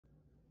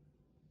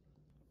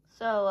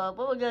So,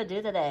 what we're gonna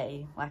do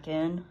today,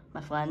 Raccoon, my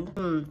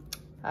friend?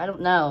 I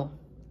don't know.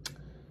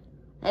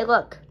 Hey,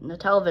 look, the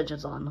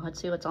television's on.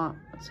 Let's see what's on.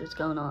 Let's see what's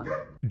going on.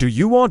 Do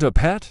you want a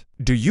pet?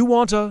 Do you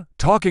want a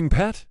talking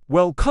pet?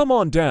 Well, come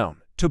on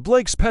down to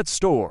Blake's Pet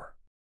Store.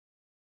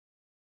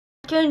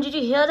 Raccoon, did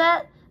you hear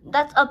that?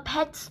 That's a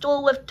pet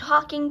store with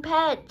talking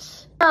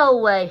pets. No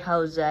way,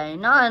 Jose.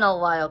 Not in a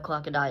wild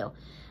crocodile.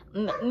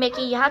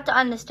 Mickey, you have to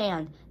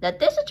understand that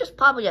this is just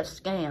probably a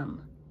scam.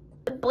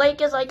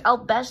 Blake is like our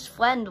best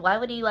friend. Why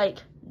would he like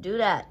do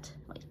that?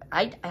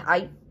 I do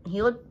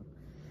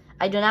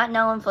not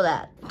know him for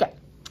that. Okay.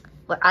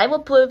 Well, I will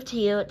prove to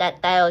you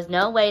that there is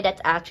no way that's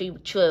actually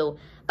true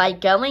by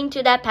going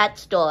to that pet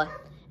store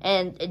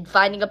and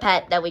finding a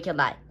pet that we can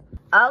buy.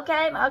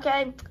 Okay,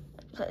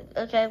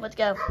 let's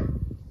go.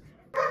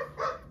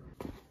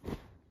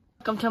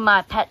 Welcome to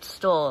my pet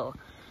store.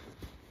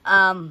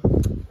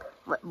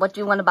 What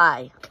do you want to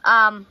buy?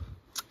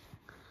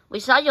 We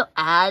saw your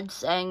ad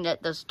saying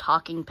that there's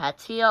talking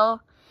pets here,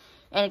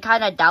 and I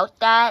kind of doubt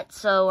that,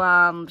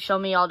 so, show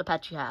me all the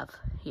pets you have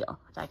here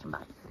that I can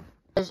buy.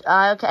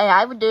 Okay,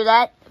 I would do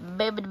that.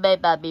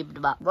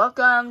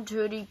 Welcome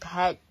to the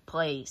pet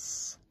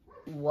place.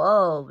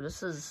 Whoa,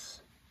 this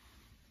is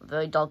a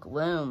very dark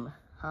room,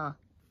 huh?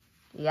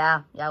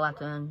 Yeah,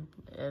 Raccoon,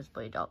 it is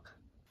pretty dark.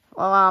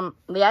 Well,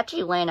 we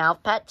actually ran out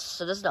of pets,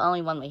 so this is the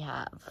only one we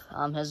have.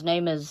 His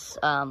name is,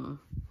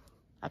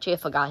 actually I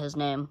forgot his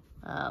name.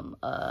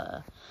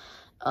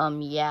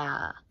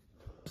 Yeah.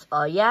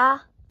 Oh, yeah?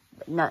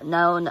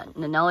 No,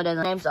 it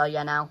isn't. Name's Oh,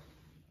 yeah, now.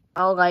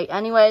 Alright,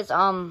 anyways,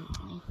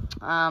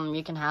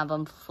 you can have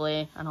him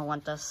free. I don't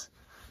want this.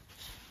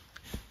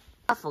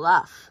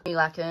 Fluff.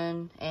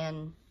 Raccoon,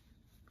 and,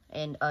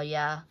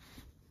 yeah.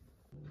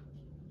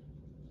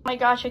 Oh my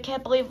gosh, I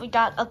can't believe we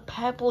got a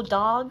purple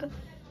dog.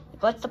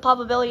 What's the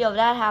probability of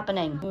that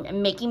happening?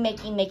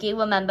 Mickey,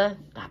 remember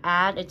the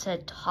ad? It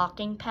said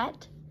talking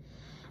pet.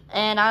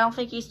 And I don't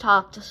think he's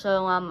talked,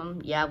 so,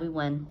 yeah, we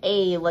win.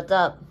 Hey, what's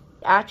up?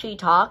 Actually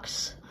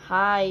talks.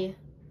 Hi.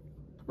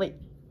 Wait,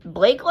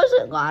 Blake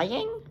wasn't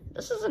lying?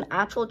 This is an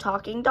actual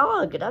talking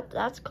dog.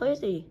 That's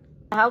crazy.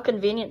 How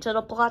convenient to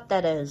the plot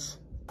that is.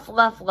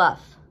 Fluff. We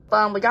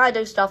gotta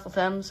do stuff with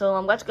him, so,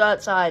 let's go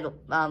outside,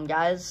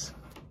 guys.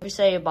 We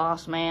say,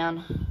 boss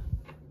man.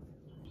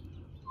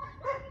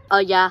 Oh,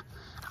 yeah.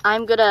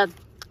 I'm gonna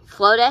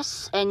throw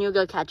this, and you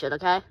go catch it,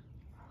 okay?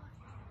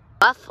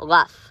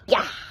 Fluff.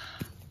 Yeah.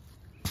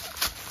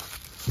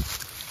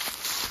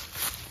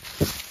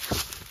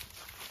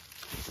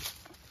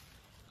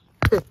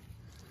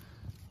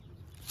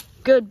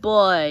 Good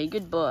boy.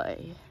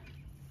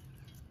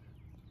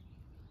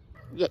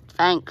 Yeah,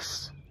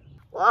 thanks.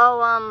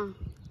 Well,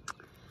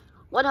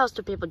 what else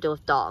do people do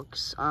with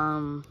dogs?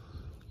 You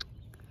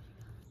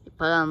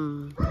put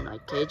them in,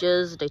 like,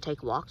 cages. They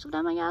take walks with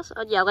them, I guess.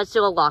 Yeah, let's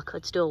do a walk.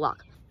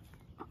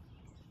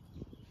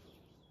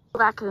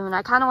 Raccoon,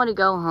 I kind of want to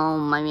go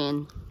home. I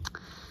mean,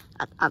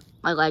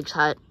 my legs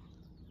hurt.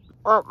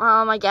 Well,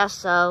 I guess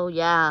so,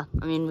 yeah.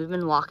 I mean, we've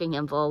been walking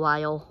him for a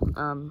while.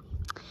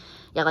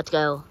 Yeah, let's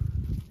go.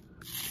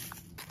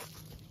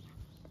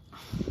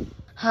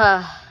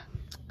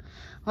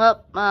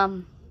 Well,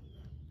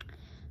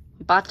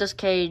 bought this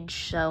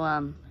cage,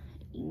 so,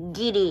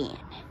 get in.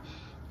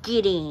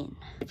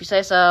 If you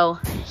say so.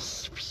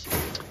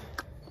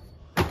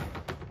 That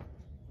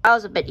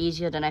was a bit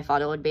easier than I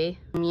thought it would be.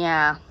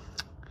 Yeah.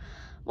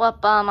 Well,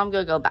 I'm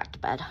gonna go back to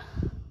bed.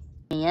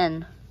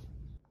 In.